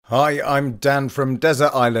Hi, I'm Dan from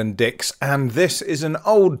Desert Island Dicks, and this is an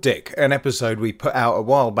old dick, an episode we put out a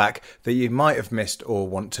while back that you might have missed or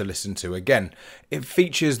want to listen to again. It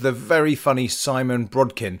features the very funny Simon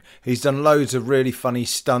Brodkin. He's done loads of really funny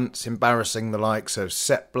stunts, embarrassing the likes of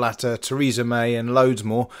Sepp Blatter, Theresa May and loads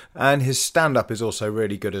more, and his stand-up is also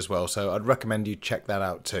really good as well, so I'd recommend you check that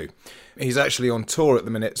out too. He's actually on tour at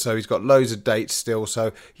the minute, so he's got loads of dates still,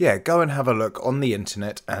 so yeah, go and have a look on the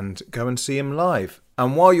internet and go and see him live.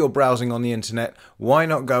 And while you're browsing on the internet, why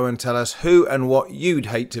not go and tell us who and what you'd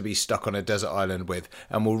hate to be stuck on a desert island with,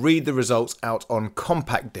 and we'll read the results out on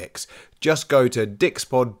Compact Dicks. Just go to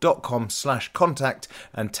dickspod.com/contact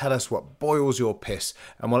and tell us what boils your piss,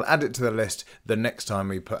 and we'll add it to the list the next time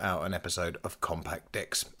we put out an episode of Compact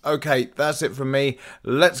Dicks. Okay, that's it from me.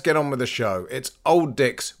 Let's get on with the show. It's Old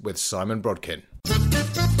Dicks with Simon Brodkin.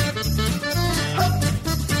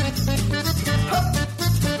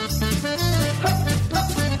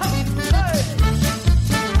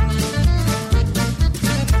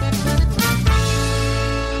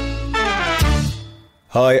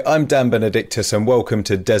 Hi, I'm Dan Benedictus and welcome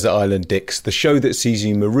to Desert Island Dicks, the show that sees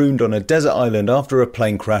you marooned on a desert island after a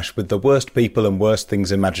plane crash with the worst people and worst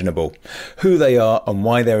things imaginable. Who they are and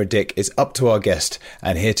why they're a dick is up to our guest,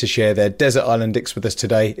 and here to share their Desert Island Dicks with us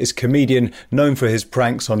today is comedian known for his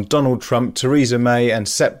pranks on Donald Trump, Theresa May and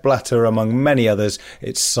Sepp Blatter among many others.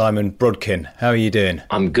 It's Simon Brodkin. How are you doing?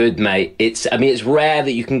 I'm good, mate. It's rare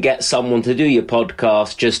that you can get someone to do your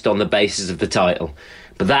podcast just on the basis of the title.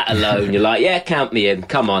 But that alone, you're like, yeah, count me in.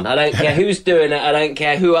 Come on. I don't care who's doing it. I don't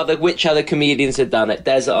care which other comedians have done it.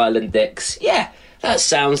 Desert Island Dicks. Yeah, that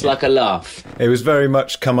sounds like a laugh. It was very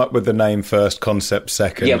much come up with the name first, concept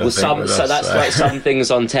second. Yeah, well, like some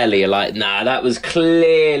things on telly are like, nah, that was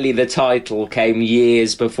clearly the title came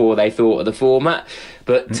years before they thought of the format.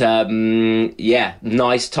 But, yeah,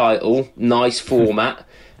 nice title, nice format,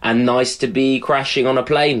 and nice to be crashing on a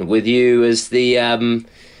plane with you as the...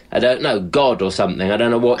 I don't know, God or something. I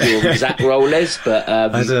don't know what your exact role is, but... I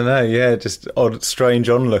don't know, yeah, just odd, strange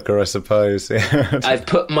onlooker, I suppose. I've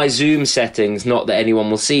put my Zoom settings, not that anyone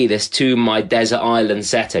will see this, to my desert island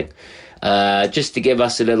setting, just to give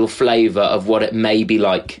us a little flavour of what it may be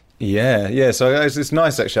like. Yeah, so it's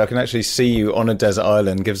nice actually. I can actually see you on a desert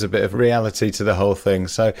island, gives a bit of reality to the whole thing.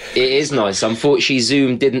 So it is nice. Unfortunately,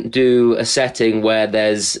 Zoom didn't do a setting where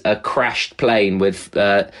there's a crashed plane with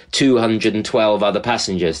 212 other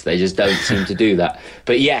passengers. They just don't seem to do that.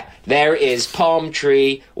 But yeah, there it is, palm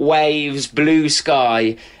tree, waves, blue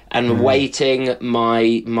sky, and waiting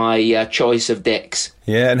my choice of dicks.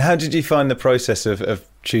 Yeah, and how did you find the process of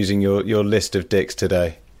choosing your list of dicks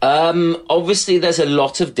today? Obviously there's a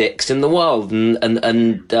lot of dicks in the world and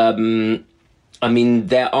I mean,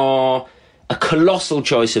 there are a colossal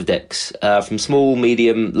choice of dicks, from small,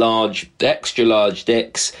 medium, large, extra large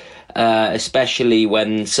dicks, especially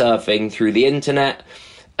when surfing through the internet.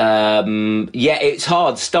 Yeah, it's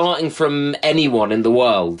hard. Starting from anyone in the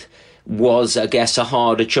world was, I guess, a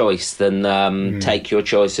harder choice than take your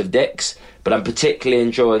choice of dicks. But I'm particularly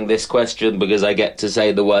enjoying this question because I get to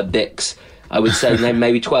say the word dicks, I would say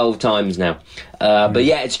maybe 12 times now. But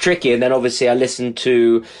yeah, it's tricky. And then obviously I listened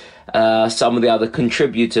to some of the other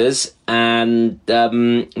contributors and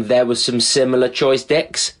there was some similar choice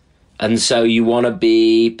dicks. And so you want to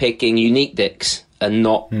be picking unique dicks and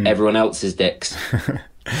not everyone else's dicks.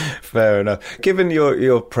 Fair enough. Given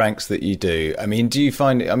your pranks that you do, I mean,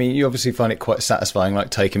 you obviously find it quite satisfying,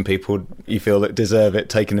 like taking people you feel that deserve it,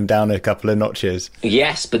 taking them down a couple of notches.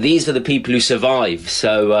 Yes, but these are the people who survive.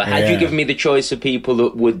 So had you given me the choice of people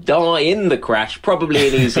that would die in the crash, probably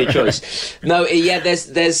an easier choice. No, yeah,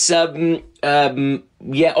 there's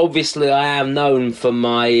yeah, obviously I am known for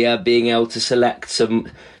my being able to select some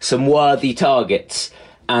worthy targets.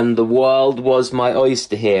 And the world was my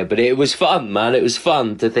oyster here. But it was fun, man. It was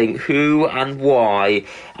fun to think who and why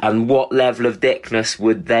and what level of dickness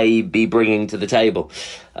would they be bringing to the table.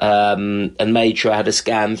 And made sure I had a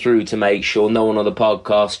scan through to make sure no one on the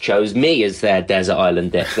podcast chose me as their desert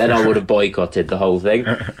island dick. Then I would have boycotted the whole thing.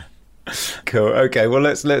 Cool. Okay, well,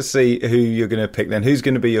 let's see who you're going to pick then. Who's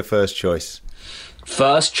going to be your first choice?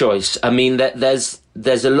 First choice. I mean, there's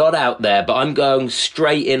a lot out there, but I'm going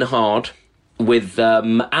straight in hard with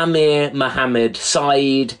Amir Mohammed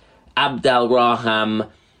Saeed Abdel-Raham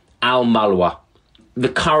al-Malwa, the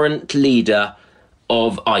current leader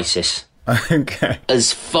of ISIS. Okay.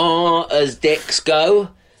 As far as dicks go,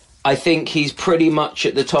 I think he's pretty much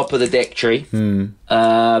at the top of the dick tree.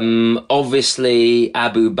 Obviously,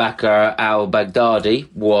 Abu Bakr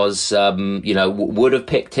al-Baghdadi was, would have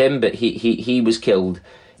picked him, but he was killed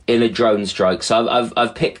in a drone strike. So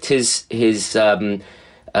I've picked his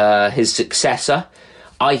successor.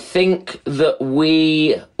 I think that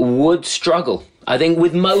we would struggle. I think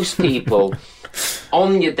with most people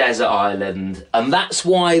on your desert island, and that's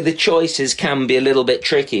why the choices can be a little bit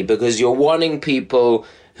tricky, because you're wanting people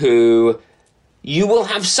who you will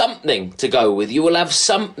have something to go with. You will have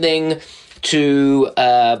something to,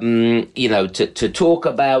 to talk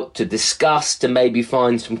about, to discuss, to maybe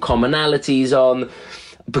find some commonalities on.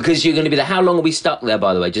 Because you're going to be there. How long are we stuck there,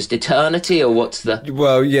 by the way? Just eternity, or what's the...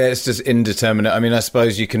 Well, yeah, it's just indeterminate. I mean, I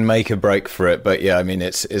suppose you can make a break for it, but yeah, I mean,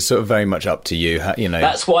 it's sort of very much up to you, you know.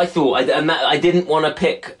 That's what I thought. I didn't want to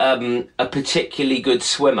pick a particularly good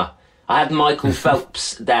swimmer. I had Michael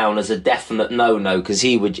Phelps down as a definite no-no, because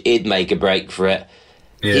he'd make a break for it.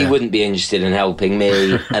 Yeah. He wouldn't be interested in helping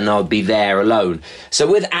me, and I'd be there alone. So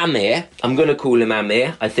with Amir, I'm going to call him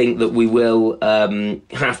Amir. I think that we will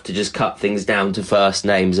have to just cut things down to first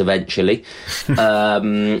names eventually. I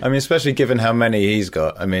mean, especially given how many he's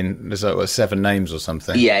got. I mean, there's like 7 names or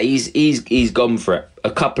something. Yeah, he's gone for it.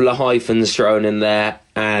 A couple of hyphens thrown in there,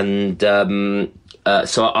 and so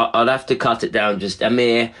I'd have to cut it down just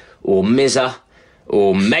Amir or Mizza.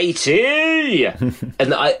 Or matey,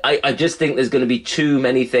 and I just think there's going to be too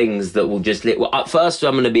many things that will just. Well, at first,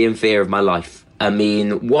 I'm going to be in fear of my life. I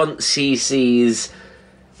mean, once he catches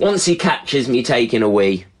me taking a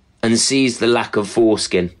wee and sees the lack of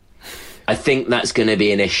foreskin, I think that's going to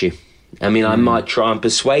be an issue. I mean, I might try and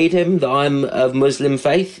persuade him that I'm of Muslim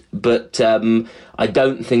faith, but I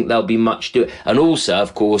don't think there'll be much to it. And also,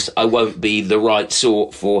 of course, I won't be the right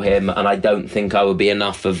sort for him, and I don't think I would be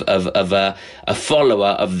enough of a follower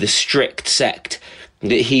of the strict sect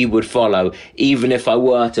that he would follow, even if I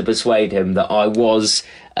were to persuade him that I was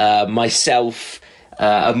myself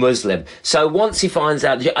a Muslim. So once he finds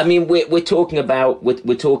out, I mean, we're talking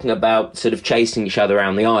about sort of chasing each other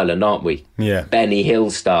around the island, aren't we? Yeah, Benny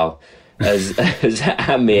Hill style. As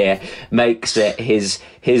Amir makes it his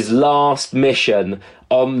last mission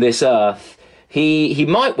on this earth. He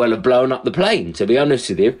might well have blown up the plane, to be honest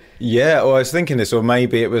with you. Yeah, well, I was thinking this, or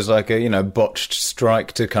maybe it was like a, botched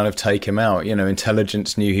strike to kind of take him out.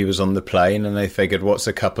 Intelligence knew he was on the plane, and they figured, what's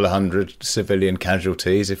a couple of hundred civilian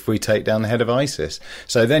casualties if we take down the head of ISIS?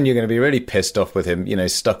 So then you're going to be really pissed off with him,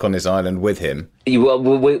 stuck on his island with him. Well,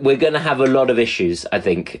 we're going to have a lot of issues, I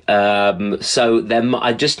think. So then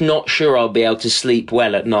I'm just not sure I'll be able to sleep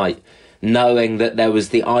well at night, knowing that there was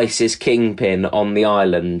the ISIS kingpin on the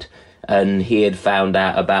island, and he had found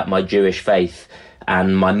out about my Jewish faith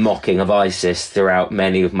and my mocking of ISIS throughout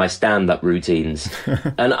many of my stand-up routines.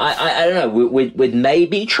 And I don't know, we'd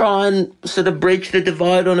maybe try and sort of bridge the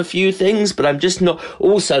divide on a few things, but I'm just not...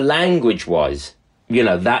 Also, language-wise,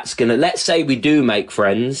 that's going to... Let's say we do make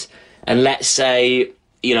friends, and let's say...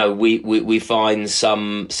 we find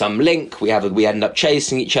some link. We end up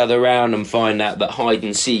chasing each other around and find out that hide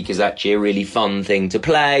and seek is actually a really fun thing to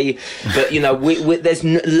play. But there's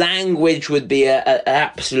language would be a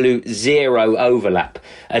absolute zero overlap.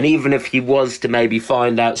 And even if he was to maybe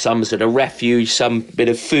find out some sort of refuge, some bit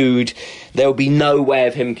of food, there will be no way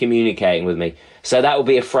of him communicating with me. So that will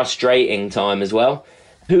be a frustrating time as well.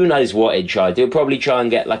 Who knows what he'd try? He'll probably try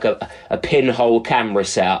and get like a pinhole camera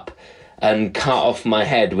set up and cut off my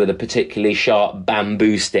head with a particularly sharp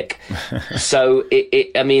bamboo stick. So,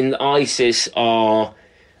 ISIS are,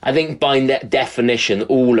 I think by definition,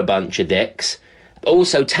 all a bunch of dicks.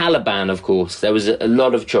 Also, Taliban, of course. There was a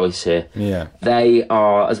lot of choice here. Yeah. They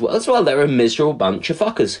are, as well, they're a miserable bunch of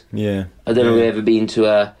fuckers. Yeah. I don't know if you've ever been to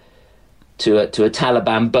a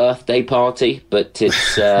Taliban birthday party, but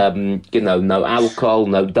it's no alcohol,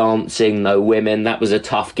 no dancing, no women. That was a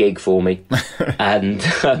tough gig for me, and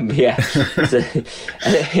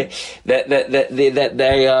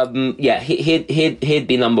he'd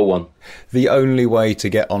be number one. The only way to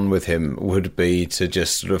get on with him would be to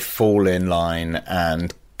just sort of fall in line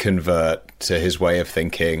and convert to his way of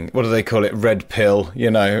thinking. What do they call it? Red pill,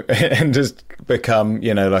 and just become,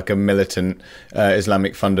 like a militant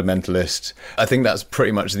Islamic fundamentalist. I think that's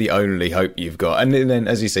pretty much the only hope you've got. And then,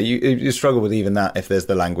 as you say, you struggle with even that if there's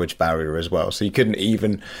the language barrier as well. So you couldn't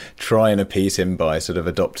even try and appease him by sort of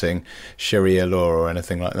adopting Sharia law or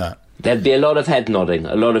anything like that. There'd be a lot of head nodding,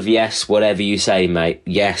 a lot of yes, whatever you say, mate.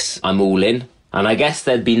 Yes, I'm all in. And I guess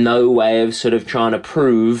there'd be no way of sort of trying to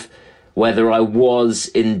prove whether I was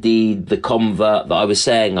indeed the convert that I was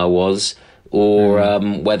saying I was, or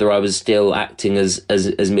whether I was still acting as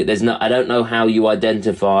me. I don't know how you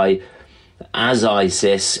identify as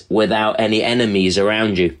ISIS without any enemies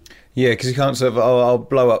around you. Yeah, because you can't sort of, I'll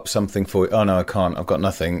blow up something for you. Oh, no, I can't. I've got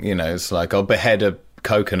nothing. It's like I'll behead a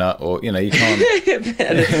coconut, or, you can't.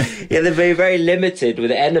 Yeah, they're very, very limited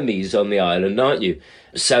with enemies on the island, aren't you?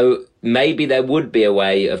 So maybe there would be a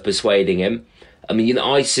way of persuading him. I mean,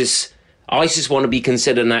 ISIS want to be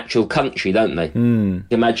considered an actual country, don't they?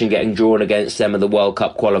 Imagine getting drawn against them in the World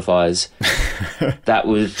Cup qualifiers.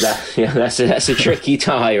 That's a tricky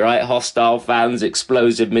tie, right? Hostile fans,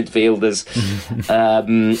 explosive midfielders.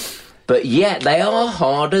 But yeah, they are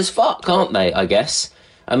hard as fuck, aren't they, I guess?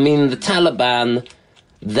 I mean, the Taliban,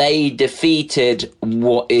 they defeated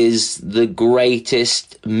what is the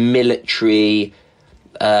greatest military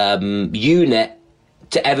unit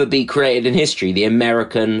to ever be created in history, the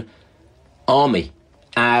American army,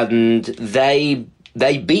 and they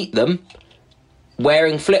beat them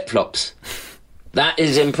wearing flip-flops. That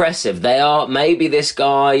is impressive. Maybe this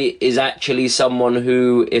guy is actually someone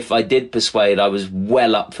who, if I did persuade I was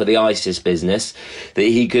well up for the ISIS business, that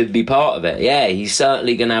he could be part of it. Yeah, he's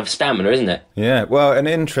certainly going to have stamina, isn't it? Yeah, well, an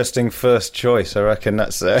interesting first choice. I reckon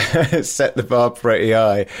that's set the bar pretty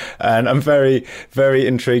high. And I'm very, very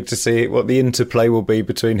intrigued to see what the interplay will be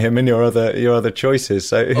between him and your other choices.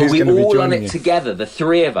 So who's going to be joining you? Are we all on it together, the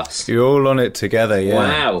three of us? You're all on it together, yeah.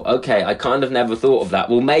 Wow, okay, I kind of never thought of that.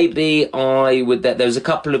 Well, maybe I would... There's a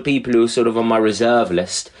couple of people who are sort of on my reserve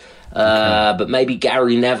list, but maybe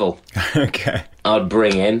Gary Neville. Okay. I'd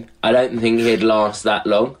bring in. I don't think he'd last that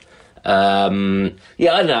long. I don't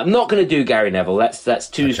know. I'm not going to do Gary Neville. That's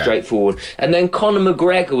too straightforward. And then Conor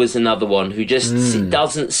McGregor was another one who just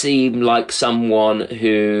doesn't seem like someone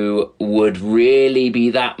who would really be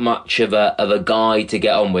that much of a guy to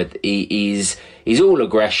get on with. He's all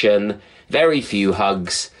aggression, very few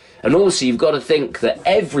hugs. And also, you've got to think that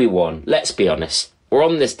everyone, let's be honest, we're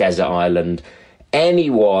on this desert island.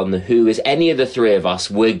 Anyone who is any of the three of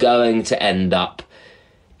us, we're going to end up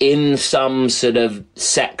in some sort of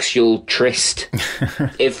sexual tryst.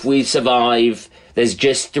 If we survive, there's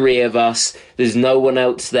just three of us, there's no one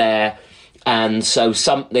else there, and so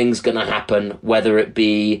something's going to happen, whether it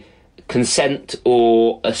be consent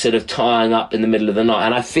or a sort of tying up in the middle of the night.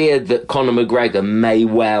 And I fear that Conor McGregor may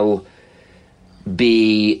well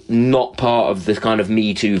be not part of this kind of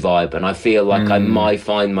Me Too vibe, and I feel like I might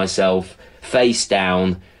find myself face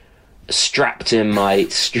down, strapped to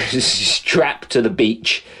the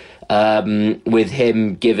beach, with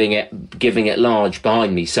him giving it large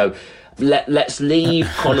behind me. So let's leave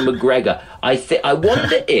Conor McGregor. I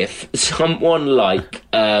wonder if someone like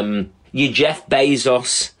your Jeff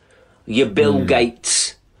Bezos, your Bill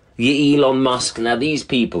Gates, your Elon Musk. Now these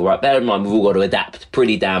people, right? Bear in mind, we've all got to adapt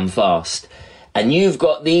pretty damn fast. And you've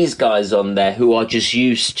got these guys on there who are just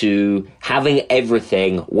used to having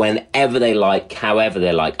everything whenever they like, however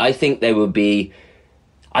they like. I think they would find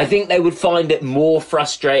it more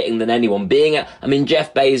frustrating than anyone.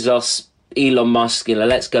 Jeff Bezos, Elon Musk,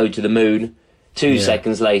 let's go to the moon. 2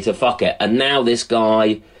 seconds later, fuck it. And now this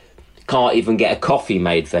guy can't even get a coffee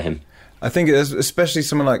made for him. I think especially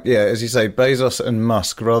someone like, as you say, Bezos and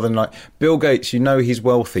Musk, rather than like Bill Gates, he's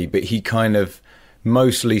wealthy, but he kind of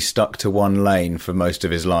mostly stuck to one lane for most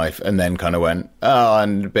of his life and then kind of went,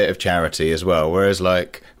 and a bit of charity as well. Whereas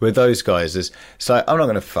like with those guys, it's like, I'm not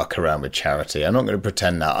going to fuck around with charity. I'm not going to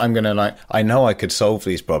pretend that. I'm going to I know I could solve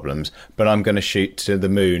these problems, but I'm going to shoot to the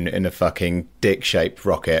moon in a fucking dick-shaped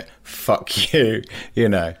rocket. Fuck you,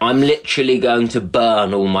 I'm literally going to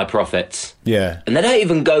burn all my profits. Yeah. And they don't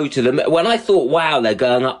even go to the... When I thought, wow, they're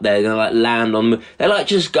going up there, they're going to land on... They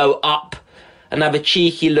just go up and have a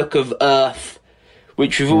cheeky look of Earth,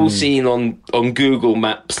 which we've all seen on Google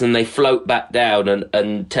Maps, and they float back down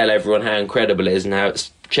and tell everyone how incredible it is and how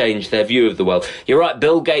it's changed their view of the world. You're right,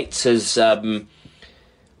 Bill Gates is a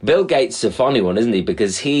funny one, isn't he?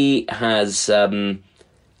 Because he has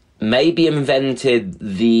maybe invented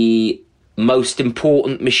the most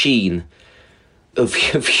important machine of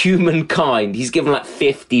humankind. He's given like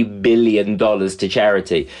 $50 billion to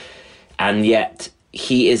charity, and yet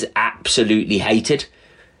he is absolutely hated.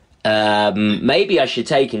 Maybe I should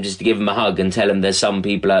take him just to give him a hug and tell him there's some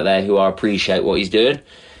people out there who appreciate what he's doing.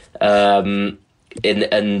 So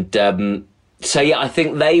I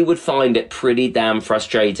think they would find it pretty damn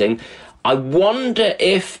frustrating. I wonder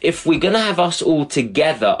if we're going to have us all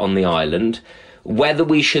together on the island, whether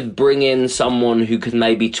we should bring in someone who could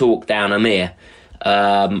maybe talk down Amir.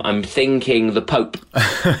 I'm thinking the Pope.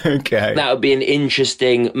 Okay. That would be an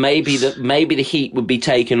interesting... Maybe the heat would be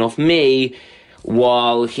taken off me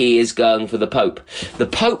while he is going for the Pope. The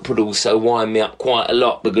Pope would also wind me up quite a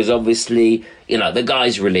lot because obviously, the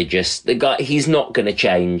guy's religious. He's not going to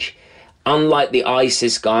change. Unlike the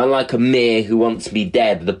ISIS guy, unlike Amir who wants me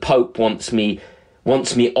dead, the Pope wants me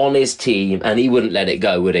on his team, and he wouldn't let it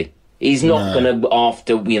go, would he? He's not going to,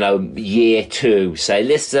 after, year 2, say,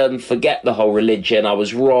 listen, forget the whole religion, I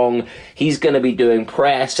was wrong. He's going to be doing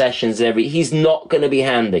prayer sessions he's not going to be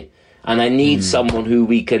handy. And I need someone who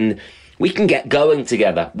we can we can get going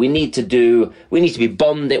together. We need to be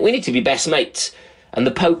bonded. We need to be best mates. And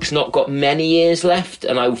the Pope's not got many years left.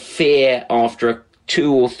 And I fear after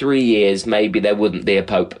 2 or 3 years, maybe there wouldn't be a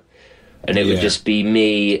Pope. And it would just be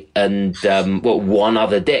me and, one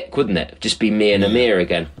other Dick, wouldn't it? Just be me and Amir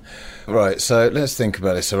again. Right, so let's think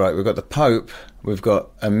about this. All right, we've got the Pope, we've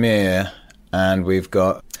got Amir, and we've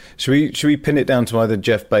got... Should we pin it down to either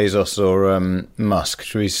Jeff Bezos or Musk?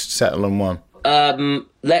 Should we settle on one?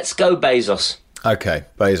 Let's go Bezos. Okay,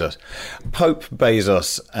 Bezos. Pope,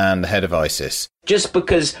 Bezos, and the head of ISIS. Just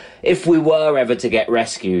because if we were ever to get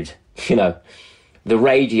rescued, the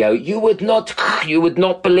radio, you would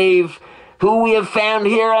not believe who we have found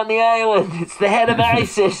here on the island. It's the head of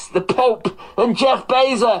ISIS, the Pope, and Jeff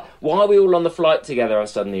Bezos. Why are we all on the flight together? I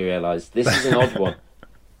suddenly realised this is an odd one.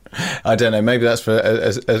 I don't know. Maybe that's for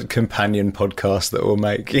a companion podcast that we'll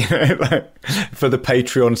make, for the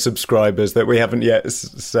Patreon subscribers that we haven't yet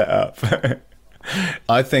set up.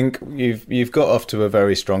 I think you've got off to a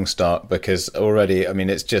very strong start because already, I mean,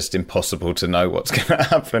 it's just impossible to know what's going to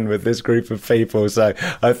happen with this group of people. So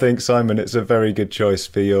I think, Simon, it's a very good choice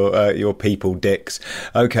for your people, Dicks.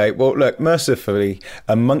 Okay, well, look, mercifully,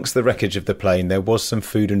 amongst the wreckage of the plane, there was some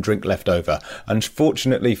food and drink left over.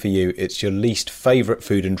 Unfortunately for you, it's your least favourite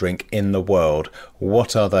food and drink in the world.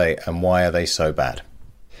 What are they and why are they so bad?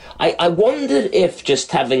 I wondered if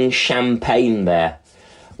just having champagne there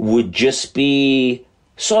would just be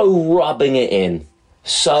so rubbing it in,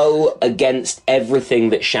 so against everything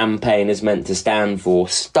that champagne is meant to stand for,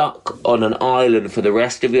 stuck on an island for the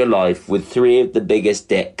rest of your life with 3 of the biggest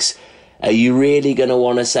dicks. Are you really going to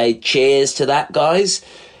want to say cheers to that, guys?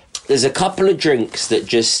 There's a couple of drinks that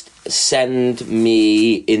just send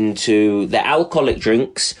me into the alcoholic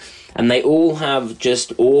drinks, and they all have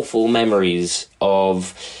just awful memories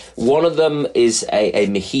of... One of them is a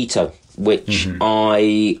mojito, which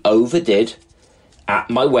I overdid at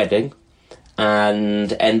my wedding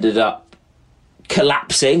and ended up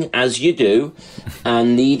collapsing, as you do,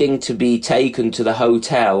 and needing to be taken to the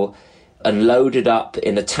hotel and loaded up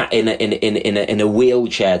in a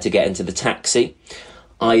wheelchair to get into the taxi.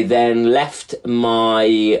 I then left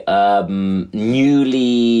my my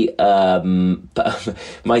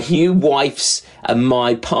new wife's and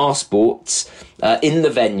my passports in the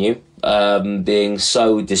venue, being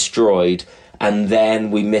so destroyed, and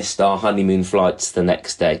then we missed our honeymoon flights the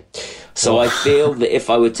next day. So I feel that if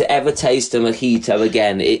I were to ever taste a mojito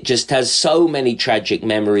again, it just has so many tragic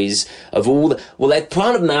memories of all the... Well, they're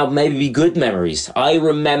kind of now maybe good memories. I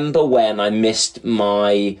remember when I missed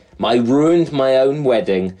I ruined my own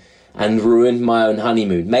wedding and ruined my own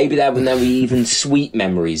honeymoon. Maybe that were never even sweet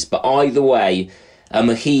memories, but either way, a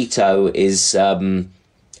mojito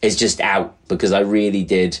is just out because I really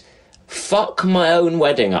did fuck my own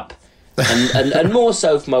wedding up. And more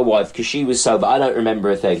so for my wife, because she was sober. I don't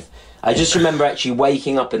remember a thing. I just remember actually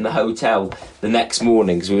waking up in the hotel the next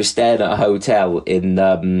morning, because we were staying at a hotel in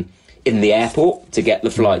the airport to get the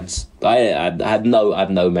flights. I have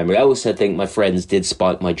no memory. I also think my friends did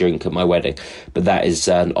spike my drink at my wedding, but that is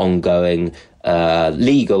an ongoing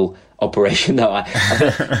legal operation. No,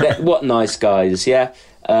 what nice guys, yeah.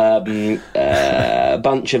 A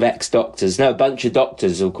bunch of ex-doctors. No, a bunch of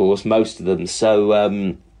doctors, of course, most of them. So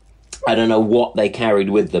I don't know what they carried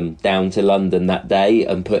with them down to London that day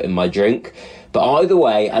and put in my drink. But either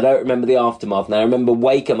way, I don't remember the aftermath. Now, I remember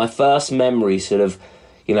my first memory sort of,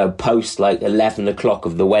 post like 11 o'clock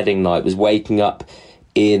of the wedding night was waking up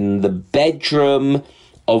in the bedroom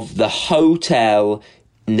of the hotel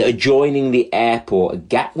adjoining the airport at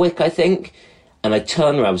Gatwick, I think. And I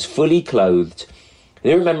turned around, I was fully clothed. I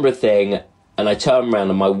didn't remember a thing. And I turned around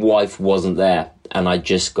and my wife wasn't there. And I'd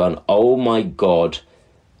just gone, oh my God,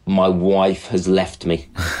 my wife has left me.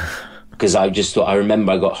 Because I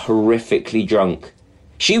remember I got horrifically drunk.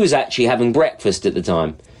 She was actually having breakfast at the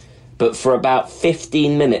time. But for about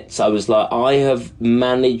 15 minutes, I was like, I have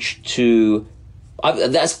managed to...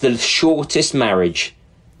 that's the shortest marriage,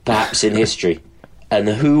 perhaps, in history. And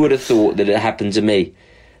who would have thought that it happened to me?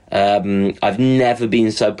 I've never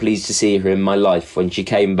been so pleased to see her in my life when she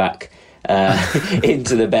came back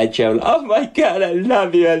into the bedroom. Oh my God, I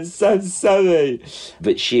love you, I'm so sorry.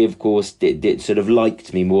 But she, of course, did sort of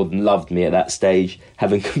liked me more than loved me at that stage,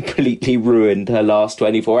 having completely ruined her last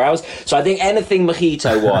 24 hours. So I think anything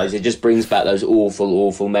mojito-wise, it just brings back those awful,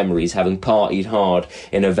 awful memories, having partied hard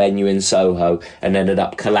in a venue in Soho and ended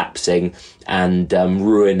up collapsing and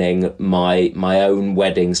ruining my own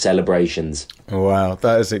wedding celebrations. Wow,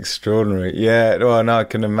 that is extraordinary. Yeah, well, no, I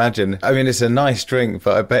can imagine. I mean, it's a nice drink,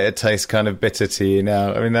 but I bet it tastes kind of bitter to you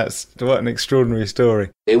now. I mean, what an extraordinary story.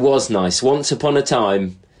 It was nice. Once upon a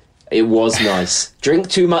time, It was nice. Drink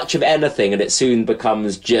too much of anything and it soon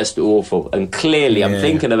becomes just awful. And clearly I'm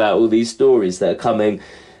thinking about all these stories that are coming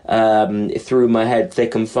through my head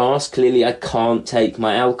thick and fast. Clearly I can't take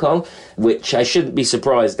my alcohol, which I shouldn't be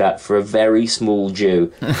surprised at for a very small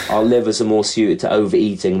Jew. Our livers are more suited to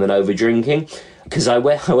overeating than over drinking. Because I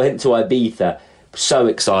went to Ibiza, so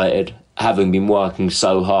excited, having been working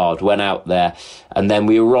so hard, went out there, and then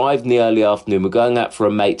we arrived in the early afternoon. We're going out for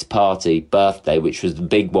a mate's birthday, which was the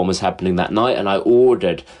big one was happening that night, and I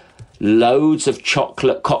ordered loads of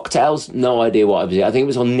chocolate cocktails. No idea what I was doing. I think it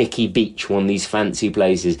was on Nikki Beach, one of these fancy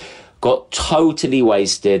places. Got totally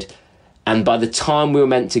wasted, and by the time we were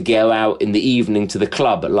meant to go out in the evening to the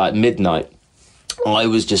club at like midnight, I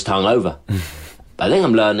was just hungover. I think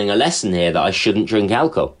I'm learning a lesson here that I shouldn't drink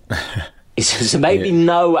alcohol. So maybe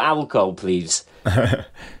no alcohol, please.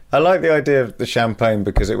 I like the idea of the champagne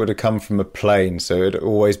because it would have come from a plane, so it would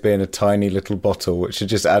always be in a tiny little bottle, which would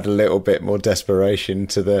just add a little bit more desperation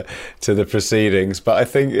to the proceedings. But I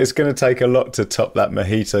think it's going to take a lot to top that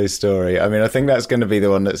mojito story. I mean, I think that's going to be the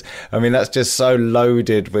one that's just so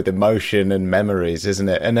loaded with emotion and memories, isn't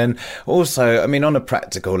it? And then also, I mean, on a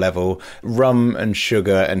practical level, rum and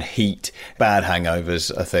sugar and heat, bad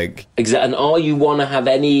hangovers, I think. Exactly. And are you want to have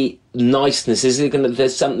any niceness? Is it going to,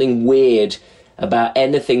 there's something weird about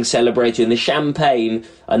anything celebrating the champagne?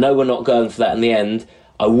 I know we're not going for that in the end.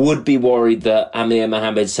 I would be worried that Amir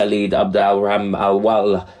Mohammed Salid Abd al-Rahman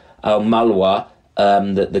al-Malwa,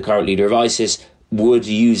 the current leader of ISIS, would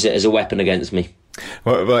use it as a weapon against me.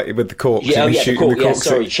 What, with the corks? Yeah, the cork. Yeah,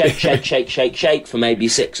 sorry. Shake for maybe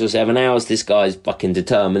 6 or 7 hours. This guy's fucking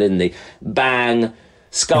determined, isn't he? Bang,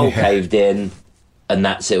 skull caved in, and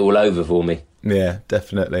that's it all over for me. Yeah,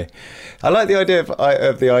 definitely. I like the idea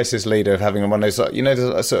of the ISIS leader of having one of those, like, you know,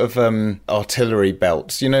 those sort of artillery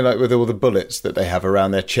belts, you know, like with all the bullets that they have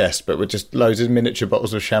around their chest, but with just loads of miniature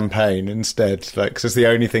bottles of champagne instead, like, 'cause it's the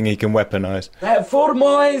only thing he can weaponise. I have 4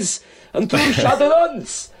 eyes and 2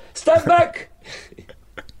 shadowlands. Stand back.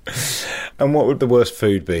 And what would the worst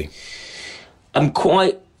food be? I'm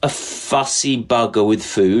quite a fussy bugger with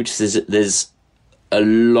food. There's a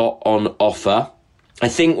lot on offer. I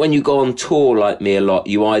think when you go on tour like me a lot,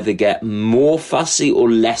 you either get more fussy or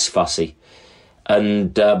less fussy.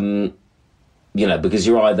 And, you know, because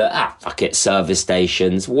you're either, fuck it, service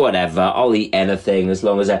stations, whatever, I'll eat anything as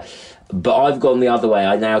long as But I've gone the other way.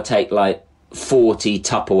 I now take like 40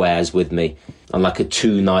 Tupperwares with me on like a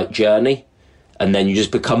 2-night journey. And then you just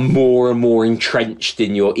become more and more entrenched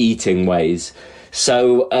in your eating ways.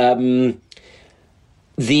 So,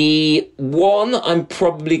 the one I'm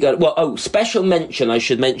probably going to... special mention, I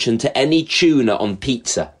should mention, to any tuna on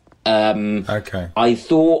pizza. Okay. I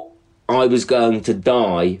thought I was going to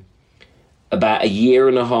die about 1.5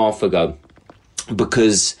 years ago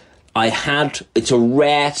because it's a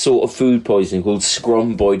rare sort of food poisoning called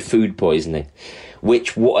scromboid food poisoning,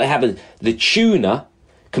 which what happened, the tuna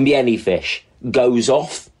can be any fish, goes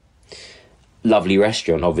off, lovely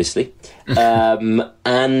restaurant, obviously,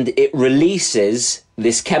 and it releases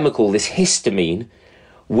this chemical, this histamine,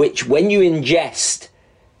 which when you ingest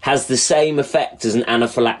has the same effect as an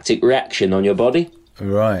anaphylactic reaction on your body.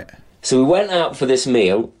 Right. So we went out for this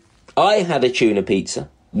meal. I had a tuna pizza.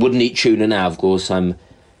 Wouldn't eat tuna now, of course. I'm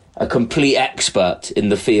a complete expert in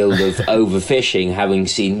the field of overfishing, having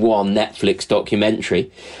seen one Netflix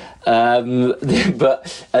documentary.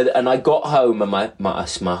 But I got home and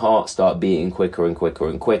my heart started beating quicker and quicker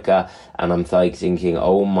and quicker, and I'm thinking,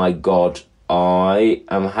 oh my God, I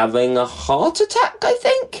am having a heart attack, I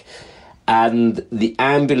think. And the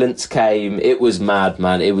ambulance came. It was mad,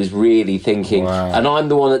 man. It was really thinking. Wow. And I'm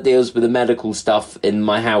the one that deals with the medical stuff in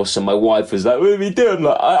my house. And my wife was like, what are we doing?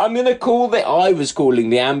 Like, I'm going to call I was calling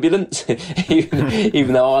the ambulance,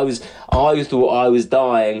 even though I thought I was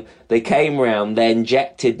dying. They came round. They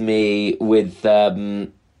injected me with,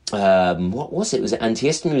 what was it? Was it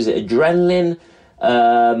antihistamine? Was it adrenaline?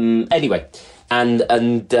 Anyway. And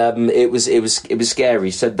it was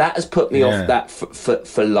scary. So that has put me off that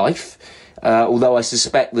for life. Although I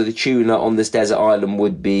suspect that the tuna on this desert island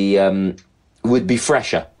would be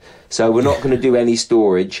fresher. So we're not going to do any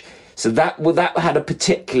storage. So that had a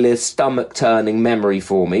particular stomach turning memory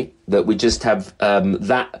for me, that we just have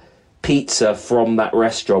that pizza from that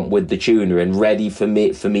restaurant with the tuna in, ready for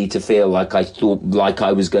me to feel like I thought like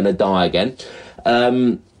I was going to die again.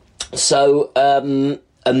 And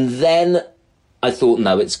then I thought,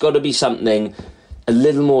 no, it's got to be something a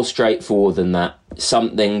little more straightforward than that.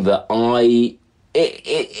 Something that I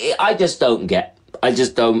just don't get. I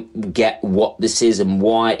just don't get what this is and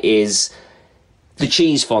why it is. The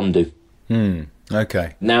cheese fondue.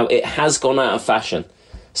 Okay. Now, it has gone out of fashion,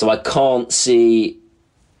 so I can't see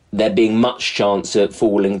there being much chance of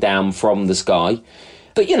falling down from the sky.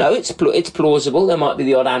 But, you know, it's plausible. There might be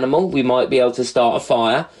the odd animal. We might be able to start a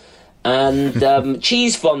fire. And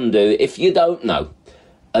cheese fondue, if you don't know,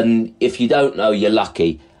 and if you don't know, you're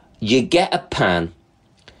lucky. You get a pan,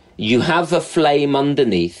 you have a flame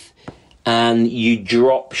underneath, and you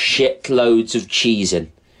drop shitloads of cheese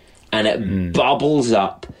in, and it bubbles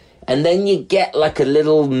up. And then you get like a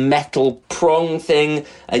little metal prong thing,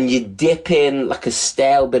 and you dip in like a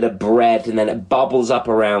stale bit of bread, and then it bubbles up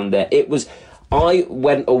around it. I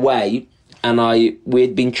went away, and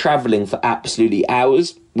we'd been travelling for absolutely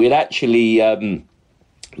hours. We'd actually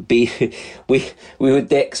we were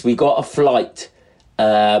dicks. We got a flight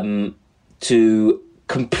to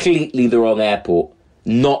completely the wrong airport,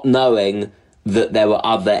 not knowing that there were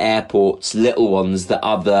other airports, little ones, that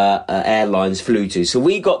other airlines flew to. So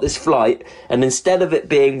we got this flight, and instead of it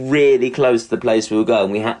being really close to the place we were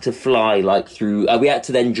going, we had to fly like through, we had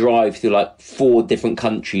to then drive through like 4 different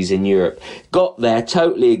countries in Europe. Got there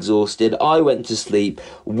totally exhausted. I went to sleep,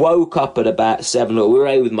 woke up at about 7, we were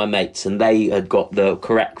away with my mates, and they had got the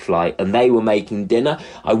correct flight, and they were making dinner.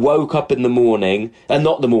 I woke up in the morning,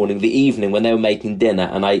 not the morning, the evening, when they were making dinner,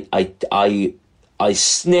 and I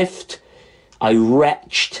sniffed, I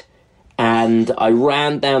retched, and I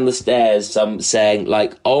ran down the stairs saying,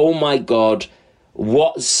 like, oh my God,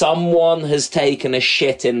 someone has taken a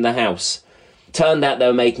shit in the house. Turned out they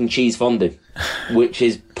were making cheese fondue, which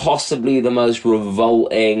is possibly the most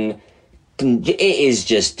revolting. It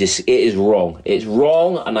is wrong. It's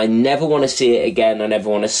wrong, and I never want to see it again. I never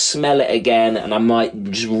want to smell it again, and I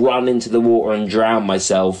might just run into the water and drown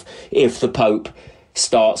myself if the Pope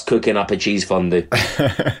starts cooking up a cheese fondue.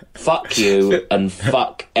 Fuck you, and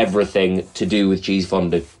fuck everything to do with cheese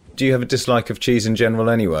fondue. Do you have a dislike of cheese in general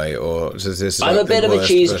anyway, or is this? I'm a bit of a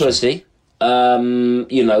cheese pussy.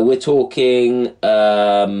 You know, we're talking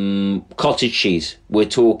cottage cheese. We're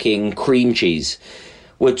talking cream cheese.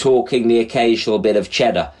 We're talking the occasional bit of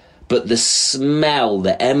cheddar. But the smell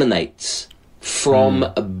that emanates from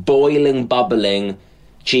a boiling, bubbling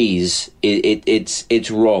cheese, it's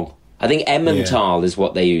wrong. I think Emmental is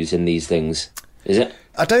what they use in these things. Is it?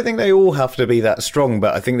 I don't think they all have to be that strong,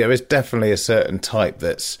 but I think there is definitely a certain type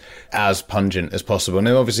that's as pungent as possible. And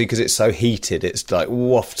obviously, because it's so heated, it's like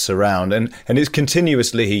wafts around, and it's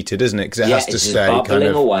continuously heated, isn't it? Because it has to stay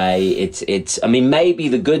bubbling away. It's. I mean, maybe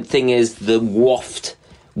the good thing is the waft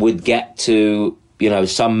would get to, you know,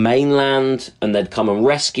 some mainland, and they'd come and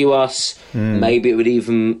rescue us. Maybe it would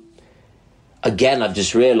even. Again, I've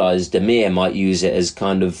just realised Amir might use it as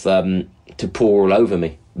kind of to pour all over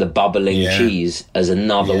me. The bubbling cheese as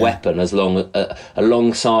another weapon,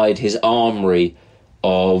 alongside his armoury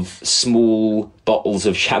of small bottles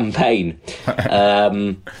of champagne.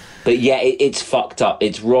 But yeah, it's fucked up.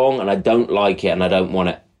 It's wrong, and I don't like it, and I don't want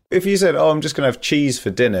it. If you said, I'm just going to have cheese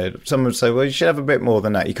for dinner, someone would say, well, you should have a bit more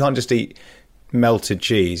than that. You can't just eat melted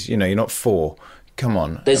cheese. You know, you're not 4. Come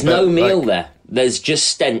on. There's no meal there. There's just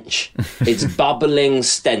stench. It's bubbling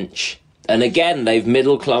stench. And again, they've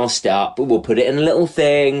middle-classed it up. We'll put it in a little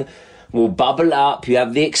thing. We'll bubble up. You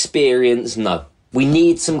have the experience. No. We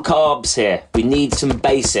need some carbs here. We need some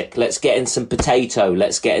basic. Let's get in some potato.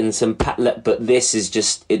 Let's get in some... But this is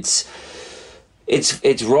just...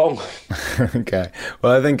 It's wrong. Okay.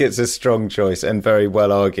 Well, I think it's a strong choice and very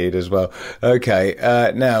well argued as well. Okay.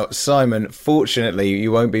 Now, Simon, fortunately,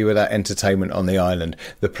 you won't be without entertainment on the island.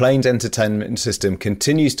 The plane's entertainment system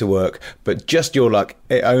continues to work, but just your luck,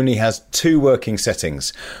 it only has 2 working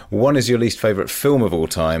settings. One is your least favourite film of all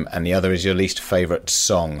time, and the other is your least favourite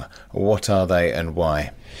song. What are they and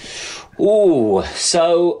why? Ooh,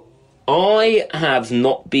 so I have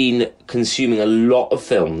not been consuming a lot of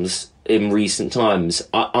films in recent times.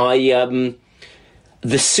 The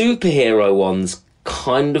superhero ones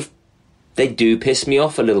kind of, they do piss me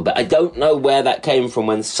off a little bit. I don't know where that came from,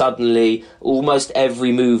 when suddenly almost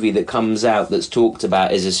every movie that comes out that's talked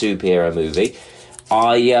about is a superhero movie.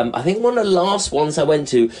 I think one of the last ones I went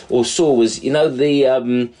to or saw was, you know,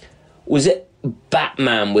 was it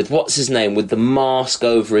Batman with, what's his name, with the mask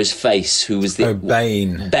over his face, who was the...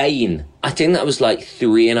 Bane. I think that was like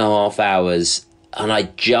 3.5 hours, and I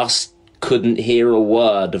just couldn't hear a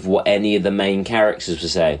word of what any of the main characters were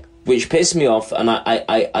saying, which pissed me off. And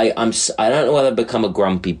I don't know whether I've become a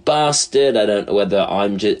grumpy bastard. I don't know whether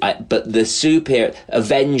I'm just... but the superhero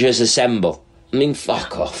Avengers Assemble, I mean,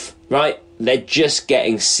 fuck off, right? They're just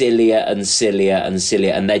getting sillier and sillier and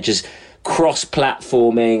sillier, and they're just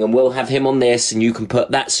cross-platforming, and we'll have him on this, and you can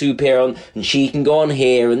put that superhero on, and she can go on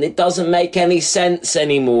here, and it doesn't make any sense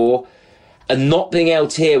anymore. And not being able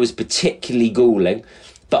to hear was particularly galling.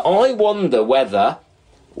 But I wonder whether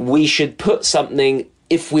we should put something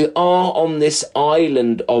if we are on this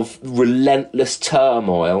island of relentless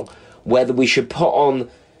turmoil, whether we should put on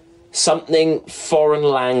something foreign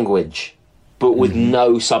language, but with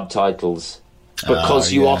no subtitles,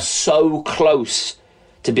 because you are so close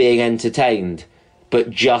to being entertained, but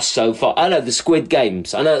just so far. I know the Squid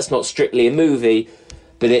Games. I know it's not strictly a movie,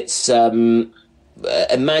 but it's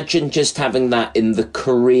imagine just having that in the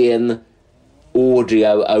Korean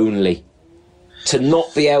audio only. To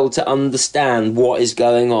not be able to understand what is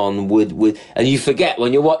going on with and you forget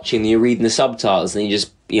when you're watching, you're reading the subtitles, and you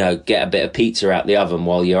just get a bit of pizza out the oven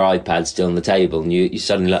while your iPad's still on the table, and you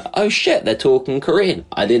suddenly like, oh shit, they're talking Korean.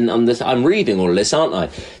 I didn't understand. I'm reading all of this, aren't I?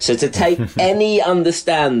 So to take any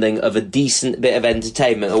understanding of a decent bit of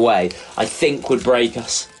entertainment away, I think would break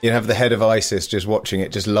us. You'd have the head of ISIS just watching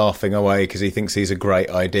it, just laughing away because he thinks these are great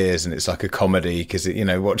ideas, and it's like a comedy because,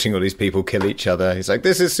 watching all these people kill each other. He's like,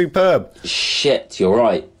 this is superb. Shit, you're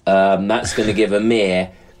right. That's going to give Amir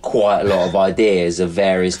quite a lot of ideas of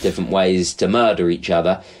various different ways to murder each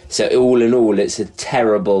other. So all in all, it's a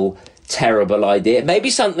terrible, terrible idea. Maybe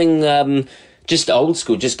something just old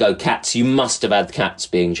school, just go Cats. You must have had Cats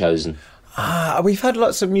being chosen. We've had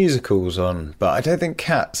lots of musicals on, but I don't think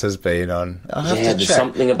Cats has been on. There's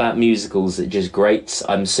something about musicals that just grates.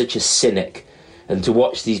 I'm such a cynic, and to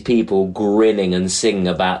watch these people grinning and sing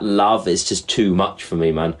about love is just too much for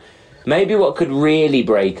me, man. Maybe what could really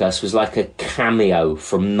break us was like a cameo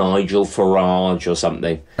from Nigel Farage or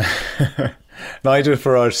something. Nigel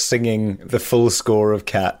Farage singing the full score of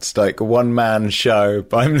Cats, like a one-man show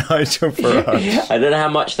by Nigel Farage. I don't know how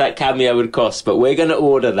much that cameo would cost, but we're going to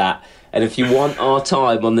order that. And if you want our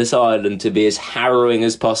time on this island to be as harrowing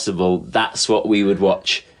as possible, that's what we would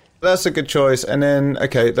watch. That's a good choice. And then, I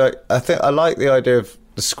think I like the idea of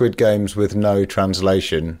the Squid Games with no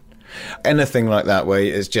translation. Anything like that where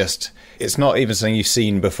it's not even something you've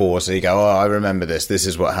seen before, so you go, I remember this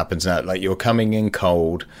is what happens now. Like, you're coming in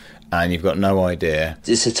cold and you've got no idea.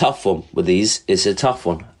 It's a tough one with these. It's a tough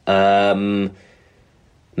one.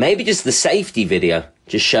 Maybe just the safety video,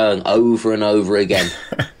 just showing over and over again,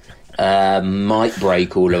 might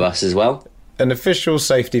break all of us as well. An official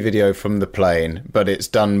safety video from the plane, but it's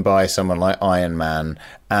done by someone like Iron Man,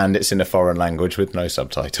 and it's in a foreign language with no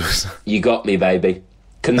subtitles. You got me, baby.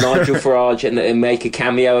 Can Nigel Farage and make a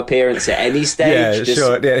cameo appearance at any stage? Yeah,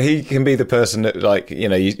 sure. Yeah, he can be the person that,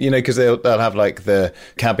 because they'll have like the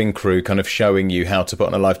cabin crew kind of showing you how to put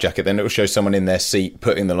on a life jacket. Then it will show someone in their seat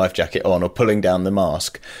putting the life jacket on or pulling down the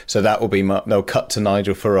mask. So that will be they'll cut to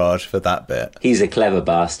Nigel Farage for that bit. He's a clever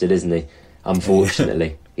bastard, isn't he?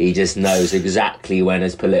 Unfortunately. He just knows exactly when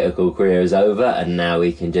his political career is over, and now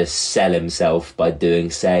he can just sell himself by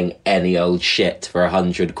saying any old shit for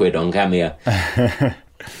 £100 on Cameo.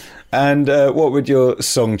 And what would your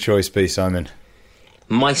song choice be, Simon?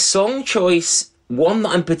 My song choice, one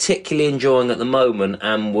that I'm particularly enjoying at the moment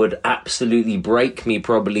and would absolutely break me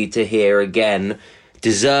probably to hear again,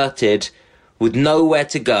 Deserted, with nowhere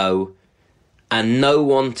to go and no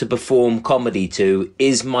one to perform comedy to,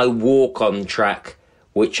 is my walk-on track,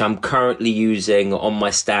 which I'm currently using on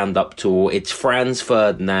my stand-up tour. It's Franz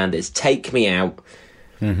Ferdinand. It's Take Me Out.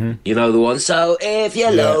 Mm-hmm. You know the one? So if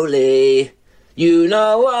you're lonely, you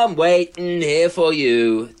know I'm waiting here for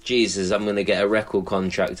you. Jesus, I'm going to get a record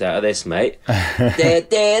contract out of this, mate.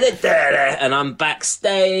 And I'm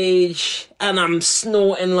backstage, and I'm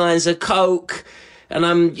snorting lines of coke, and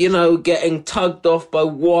I'm, getting tugged off by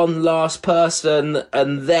one last person,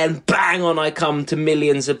 and then bang on I come to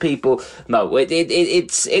millions of people. No,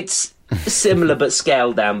 it's similar but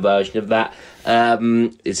scaled down version of that.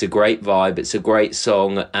 It's a great vibe, it's a great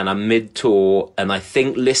song, and I'm mid-tour, and I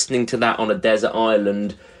think listening to that on a desert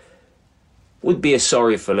island would be a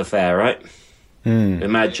sorrowful affair, right?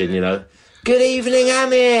 Imagine, good evening,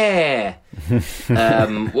 I'm here.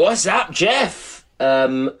 What's up, Jeff?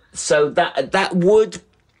 So that would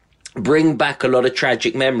bring back a lot of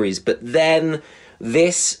tragic memories, but then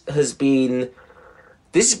this has been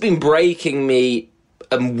breaking me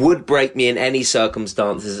and would break me in any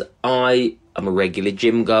circumstances. I am a regular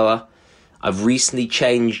gym goer. I've recently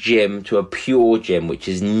changed gym to a Pure Gym, which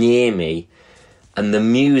is near me, and the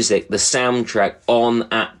music, the soundtrack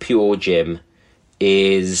on at Pure Gym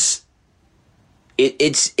is it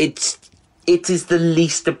is the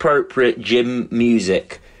least appropriate gym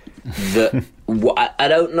music that I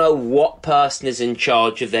don't know what person is in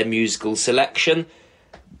charge of their musical selection,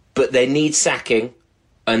 but they need sacking,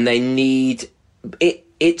 and they need it.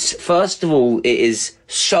 It's, first of all, it is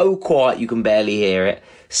so quiet you can barely hear it.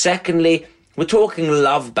 Secondly, we're talking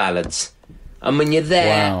love ballads, and when you're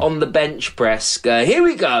there on the bench press, go, here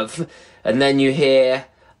we go, and then you hear,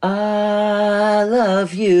 I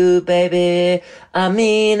love you, baby. I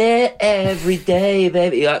mean it every day,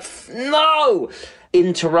 baby. You're like, no!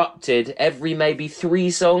 Interrupted every maybe 3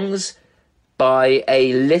 songs by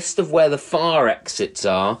a list of where the fire exits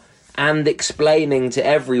are and explaining to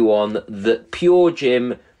everyone that Pure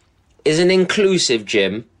Gym is an inclusive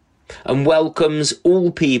gym and welcomes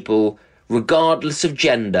all people regardless of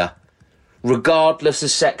gender, regardless of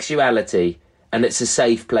sexuality, and it's a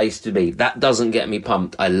safe place to be. That doesn't get me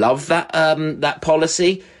pumped. I love that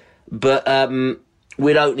policy, but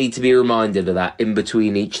we don't need to be reminded of that in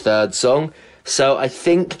between each third song. So I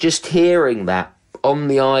think just hearing that on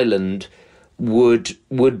the island would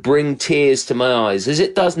bring tears to my eyes, as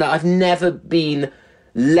it does now. I've never been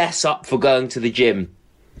less up for going to the gym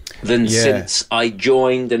than since I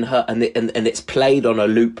joined, and it's played on a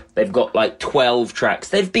loop. They've got like 12 tracks.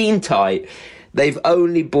 They've been tight. They've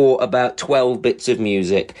only bought about 12 bits of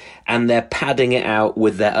music, and they're padding it out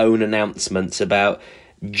with their own announcements about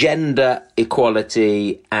gender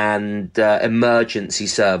equality and emergency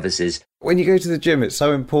services. When you go to the gym, it's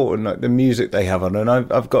so important, like the music they have on. And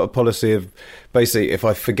I've got a policy of basically, if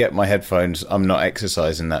I forget my headphones, I'm not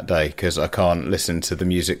exercising that day because I can't listen to the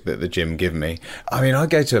music that the gym give me. I mean, I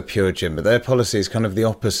go to a Pure Gym, but their policy is kind of the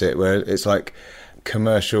opposite, where it's like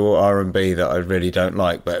commercial R&B that I really don't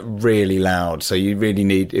like, but really loud. So you really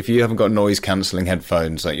need, if you haven't got noise cancelling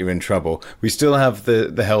headphones, like, you're in trouble. We still have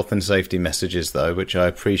the health and safety messages though, which I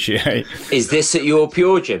appreciate. Is this at your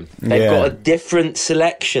Pure Gym? They've got a different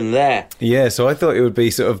selection there. Yeah, so I thought it would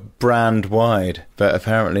be sort of brand wide, but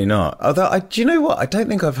apparently not. Although, do you know what? I don't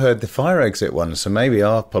think I've heard the fire exit one, so maybe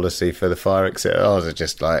our policy for the fire exit, ours are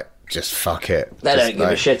just like, just fuck it. They don't give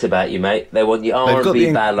a shit about you, mate. They want your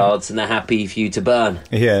R&B ballads, and they're happy for you to burn.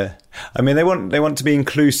 Yeah, I mean, they want to be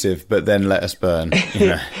inclusive, but then let us burn. You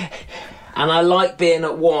know? And I like being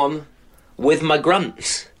at one with my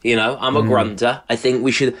grunts. You know, I'm a grunter. I think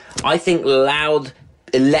loud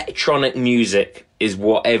electronic music is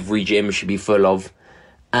what every gym should be full of,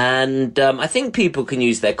 and I think people can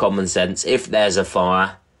use their common sense if there's a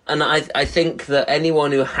fire. And I think that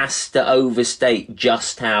anyone who has to overstate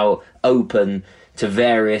just how open to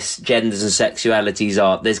various genders and sexualities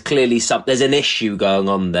are, there's clearly there's an issue going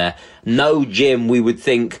on there. No gym, we would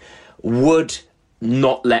think, would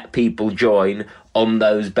not let people join on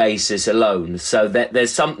those bases alone. So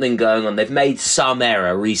there's something going on. They've made some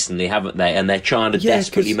error recently, haven't they? And they're trying to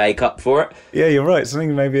desperately make up for it. Yeah, you're right.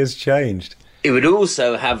 Something maybe has changed. It would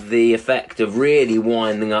also have the effect of really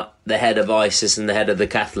winding up the head of ISIS and the head of the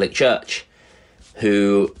Catholic Church,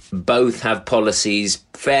 who both have policies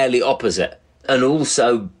fairly opposite. And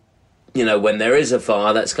also, you know, when there is a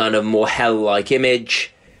fire, that's kind of more hell-like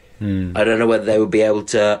image. I don't know whether they would be able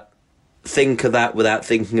to think of that without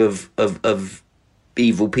thinking of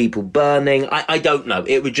evil people burning. I don't know.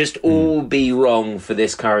 It would just all be wrong for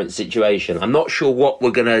this current situation. I'm not sure what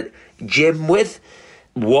we're going to gym with,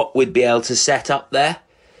 what we'd be able to set up there.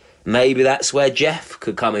 Maybe that's where Jeff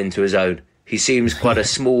could come into his own. He seems quite a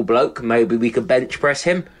small bloke. Maybe we could bench press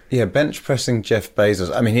him. Yeah, bench pressing Jeff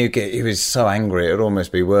Bezos. I mean, he was so angry, it'd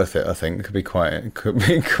almost be worth it. I think it could be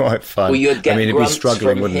quite fun. Well, you'd get he'd grunts be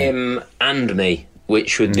struggling, from him and me,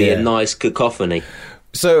 which would be a nice cacophony.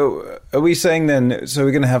 So are we saying then, so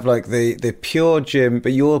we're going to have like the Pure Gym,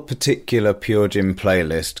 but your particular Pure Gym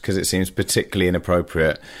playlist, because it seems particularly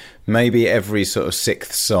inappropriate, maybe every sort of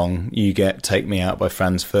 6th song you get Take Me Out by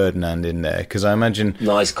Franz Ferdinand in there, because I imagine...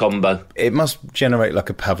 Nice combo. It must generate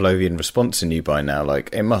like a Pavlovian response in you by now.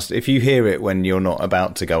 Like, it must, if you hear it when you're not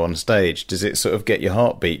about to go on stage, does it sort of get your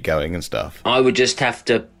heartbeat going and stuff? I would just have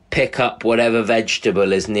to pick up whatever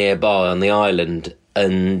vegetable is nearby on the island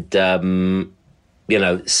and... you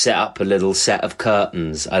know, set up a little set of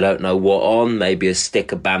curtains. I don't know what on, maybe a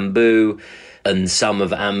stick of bamboo and some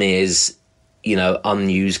of Amir's, you know,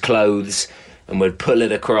 unused clothes, and we'd pull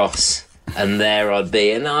it across, and there I'd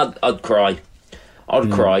be, and I'd cry.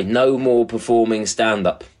 I'd cry. No more performing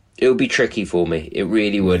stand-up. It would be tricky for me. It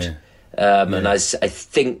really would. And I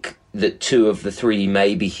think that 2 of the 3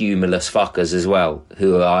 may be humorless fuckers as well,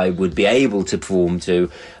 who I would be able to perform to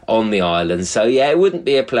on the island. So, yeah, it wouldn't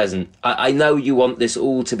be a pleasant... I know you want this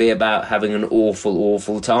all to be about having an awful,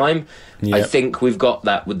 awful time. Yep. I think we've got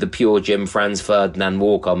that with the Pure Gym Franz Ferdinand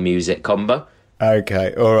walk-on music combo.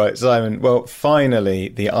 Okay, all right, Simon. Well, finally,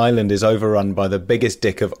 the island is overrun by the biggest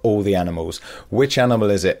dick of all the animals. Which animal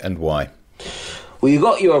is it and why? Well, you've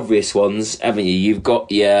got your obvious ones, haven't you? You've got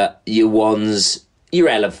your ones... your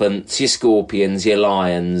elephants, your scorpions, your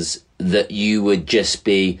lions, that you would just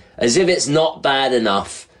be, as if it's not bad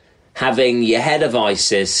enough, having your head of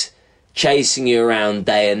ISIS chasing you around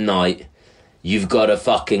day and night. You've got a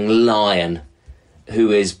fucking lion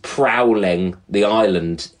who is prowling the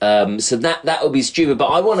island. So that would be stupid. But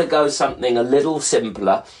I want to go something a little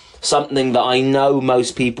simpler, something that I know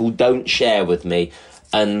most people don't share with me,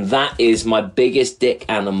 and that is my biggest dick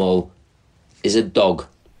animal is a dog.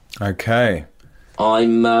 Okay.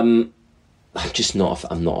 I'm just not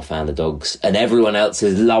a fan of dogs, and everyone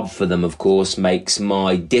else's love for them, of course, makes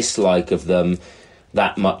my dislike of them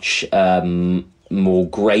that much more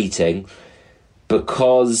grating,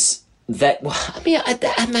 because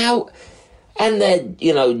I'm out and they're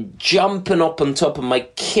jumping up on top of my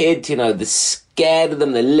kid, they're scared of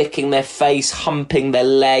them, they're licking their face, humping their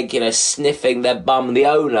leg, sniffing their bum, and the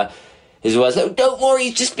owner is always like, don't worry,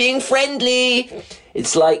 he's just being friendly.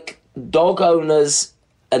 It's like dog owners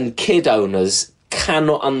and kid owners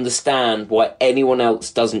cannot understand why anyone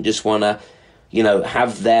else doesn't just want to,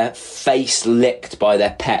 have their face licked by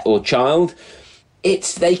their pet or child.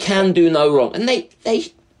 They can do no wrong, and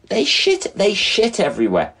they shit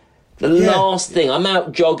everywhere. The last thing, I'm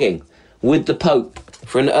out jogging with the Pope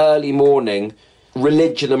for an early morning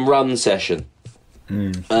religion and run session.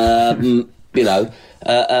 Get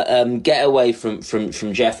away from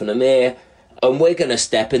Jeff and Amir. And we're going to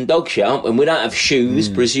step in dog shit, aren't we? And we don't have shoes.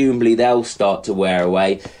 Presumably they'll start to wear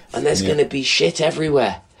away. And there's going to be shit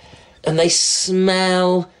everywhere. And they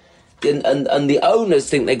smell. And the owners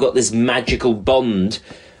think they've got this magical bond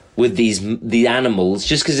with the animals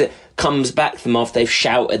just because it comes back to them after they've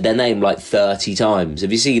shouted their name like 30 times.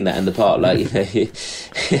 Have you seen that in the park? Like,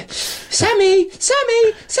 Sammy,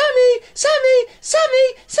 Sammy, Sammy, Sammy,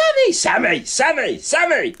 Sammy, Sammy, Sammy, Sammy,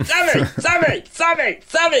 Sammy, Sammy, Sammy, Sammy,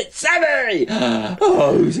 Sammy, Sammy.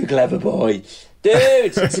 Oh, who's a clever boy.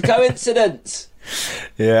 Dude, it's a coincidence.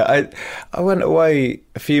 Yeah, I went away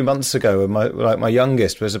a few months ago, and my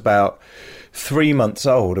youngest was about 3 months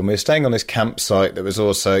old, and we were staying on this campsite that was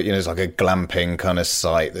also, it's like a glamping kind of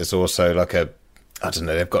site. There's also like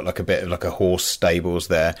they've got like a bit of like a horse stables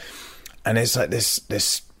there, and it's like this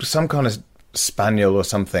some kind of spaniel or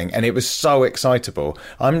something, and it was so excitable.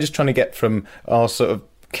 I'm just trying to get from our sort of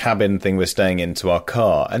cabin thing we're staying in to our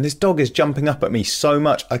car, and this dog is jumping up at me so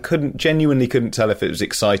much I genuinely couldn't tell if it was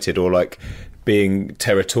excited or like being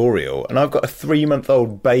territorial, and I've got a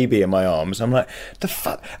 3-month-old baby in my arms. I'm like, the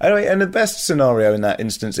fuck? Anyway, and the best scenario in that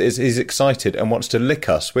instance is he's excited and wants to lick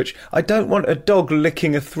us, which I don't want a dog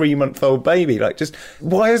licking a 3-month-old baby. Like, just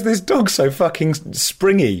why is this dog so fucking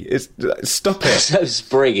springy? Stop it. So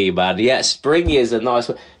springy, man. Yeah, springy is a nice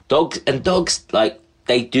word. Dogs, like,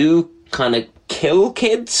 they do kind of kill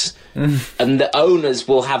kids, and the owners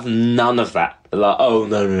will have none of that. They're like, oh,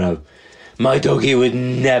 no. My doggy would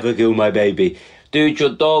never kill my baby. Dude, your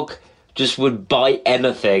dog just would bite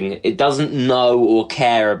anything. It doesn't know or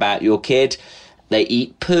care about your kid. They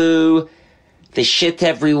eat poo. They shit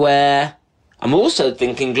everywhere. I'm also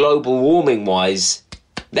thinking global warming-wise,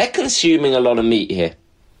 they're consuming a lot of meat here.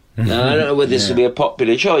 Now, I don't know whether this will be a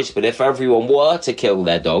popular choice, but if everyone were to kill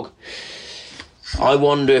their dog, I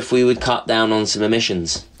wonder if we would cut down on some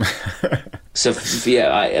emissions. So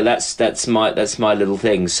that's my little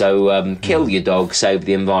thing. So kill your dog, save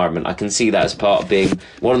the environment. I can see that as part of being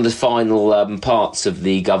one of the final parts of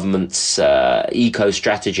the government's eco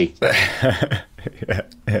strategy. Yeah.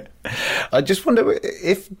 I just wonder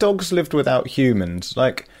if dogs lived without humans.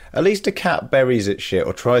 Like, at least a cat buries its shit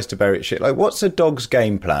or tries to bury its shit. Like, what's a dog's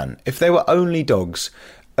game plan? If they were only dogs,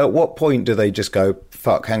 at what point do they just go,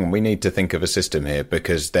 fuck, hang on, we need to think of a system here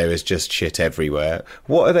because there is just shit everywhere?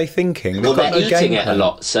 What are they thinking? Well, they're eating it a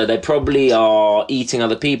lot, so they probably are eating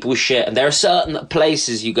other people's shit. And there are certain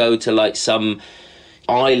places you go to, like some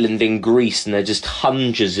island in Greece, and there are just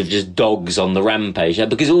hundreds of just dogs on the rampage.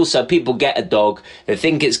 Because also, people get a dog, they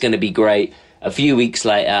think it's going to be great. A few weeks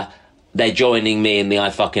later, they're joining me in the I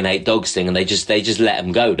fucking hate dogs thing, and they just let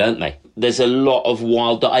them go, don't they? There's a lot of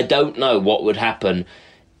wild... I don't know what would happen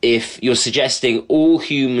if you're suggesting all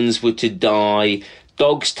humans were to die,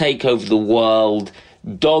 dogs take over the world,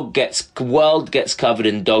 world gets covered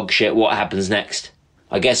in dog shit, what happens next?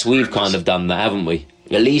 I guess we've kind of done that, haven't we?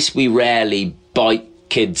 At least we rarely bite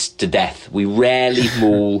kids to death. We rarely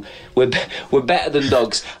maul. We're better than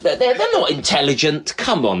dogs. They're not intelligent.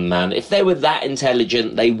 Come on, man. If they were that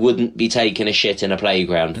intelligent, they wouldn't be taking a shit in a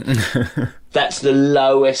playground. That's the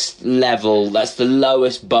lowest level. That's the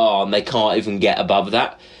lowest bar, and they can't even get above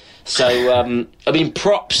that. So,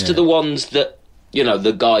 props to the ones that,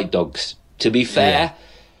 the guide dogs. To be fair,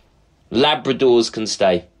 Labradors can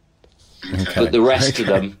stay. Okay. But the rest of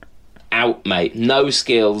them, out, mate. No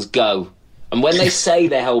skills, go. And when they say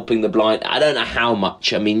they're helping the blind, I don't know how much.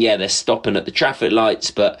 They're stopping at the traffic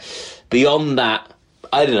lights, but beyond that,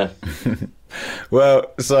 I don't know.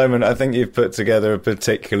 Well, Simon, I think you've put together a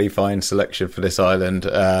particularly fine selection for this island.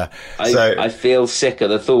 I feel sick at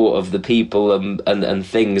the thought of the people and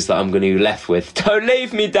things that I'm going to be left with. Don't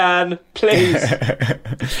leave me, Dan, please.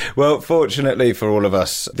 Well, fortunately for all of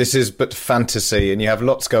us, this is but fantasy, and you have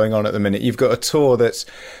lots going on at the minute. You've got a tour that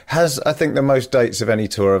has, I think, the most dates of any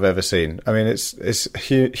tour I've ever seen. I mean, it's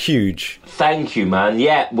huge. Thank you, man.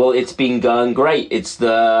 Yeah, well, it's been going great. It's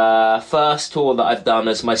the first tour that I've done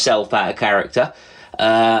as myself out of character,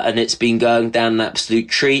 and it's been going down an absolute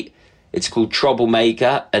treat. It's called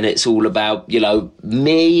Troublemaker, and it's all about,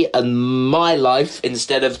 me and my life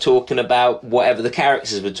instead of talking about whatever the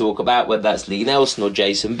characters would talk about, whether that's Lee Nelson or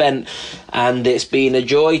Jason Bent, and it's been a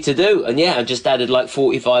joy to do. And yeah, I just added like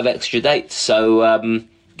 45 extra dates, so I'm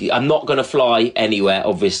not going to fly anywhere,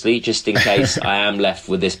 obviously, just in case I am left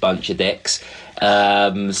with this bunch of dicks.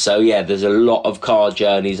 So yeah, there's a lot of car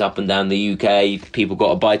journeys up and down the UK. People got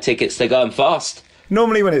to buy tickets, they're going fast.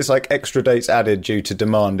 Normally when it's like extra dates added due to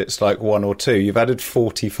demand, it's like 1 or 2. You've added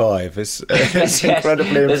 45. It's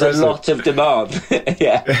incredibly impressive. There's a lot of demand.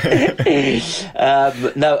 Yeah.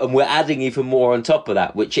 No, and we're adding even more on top of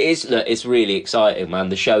that, which is, look, it's really exciting, man.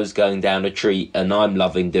 The show's going down a treat, and I'm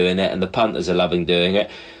loving doing it, and the punters are loving doing it.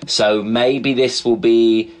 So maybe this will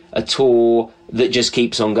be a tour that just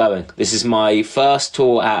keeps on going. This is my first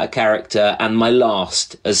tour out of character and my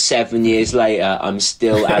last, as 7 years later I'm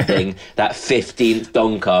still adding that 15th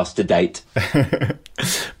Doncaster date.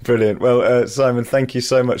 Brilliant. Well, Simon, thank you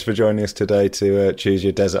so much for joining us today to choose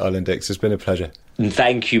your Desert Island Dicks. It's been a pleasure. And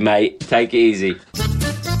thank you, mate. Take it easy.